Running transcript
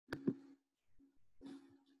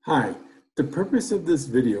Hi, the purpose of this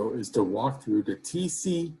video is to walk through the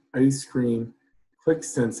TC Ice Cream Qlik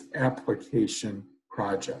Sense application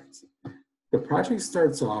project. The project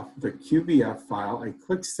starts off with a QVF file, a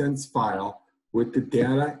Qlik Sense file with the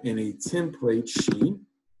data in a template sheet.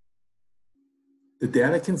 The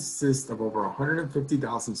data consists of over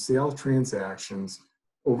 150,000 sales transactions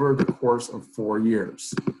over the course of 4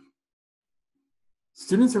 years.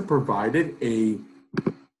 Students are provided a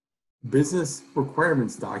business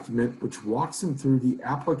requirements document which walks them through the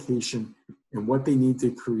application and what they need to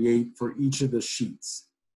create for each of the sheets.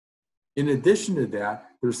 In addition to that,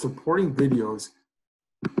 there's supporting videos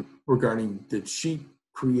regarding the sheet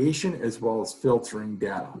creation as well as filtering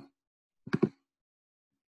data.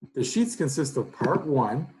 The sheets consist of part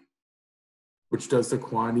 1, which does the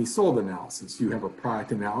quantity sold analysis. You have a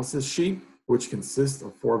product analysis sheet, which consists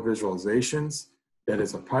of 4 visualizations. That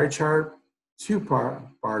is a pie chart, 2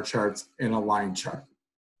 bar charts, and a line chart.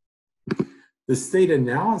 The state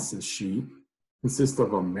analysis sheet consists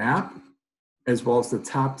of a map as well as the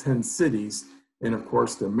top 10 cities. And of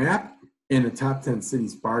course, the map and the top 10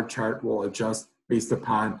 cities bar chart will adjust based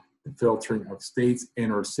upon the filtering of states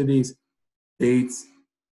and or cities, dates,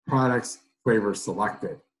 products, flavors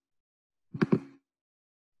selected.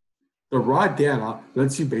 The raw data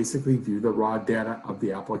lets you basically view the raw data of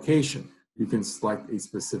the application. You can select a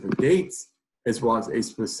specific dates, as well as a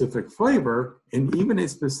specific flavor and even a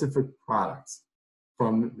specific product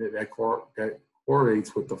that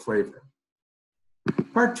correlates with the flavor.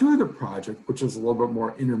 Part 2 of the project, which is a little bit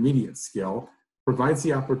more intermediate skill, provides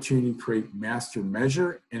the opportunity to create master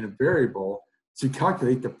measure and a variable to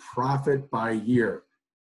calculate the profit by year.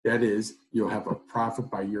 That is, you'll have a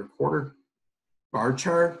profit by year quarter bar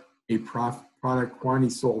chart, a product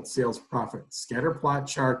quantity sold sales profit scatter plot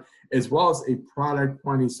chart, as well as a product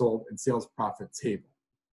quantity sold and sales profit table.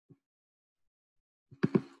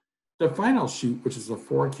 The final sheet, which is a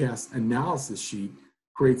forecast analysis sheet,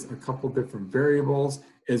 creates a couple different variables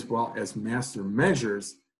as well as master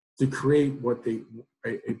measures to create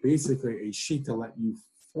basically a sheet to let you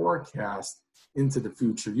forecast into the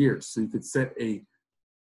future years. So you could set a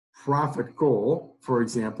profit goal, for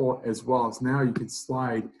example, as well as now you can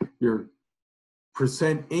slide your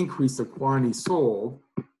percent increase of quantity sold,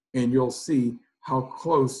 and you'll see how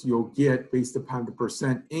close you'll get based upon the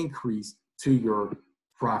percent increase to your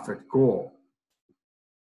profit goal.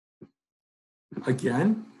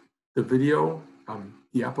 Again, the video,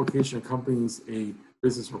 the application accompanies a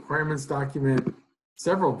business requirements document,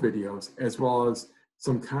 several videos, as well as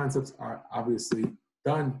some concepts are obviously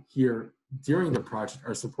done here during the project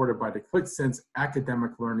are supported by the Qlik Sense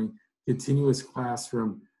Academic Learning Continuous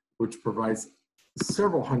Classroom, which provides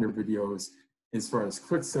several hundred videos as far as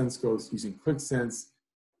Qlik Sense goes, using Qlik Sense,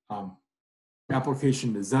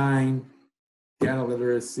 application design, data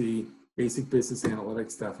literacy, basic business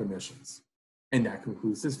analytics definitions. And that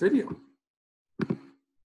concludes this video.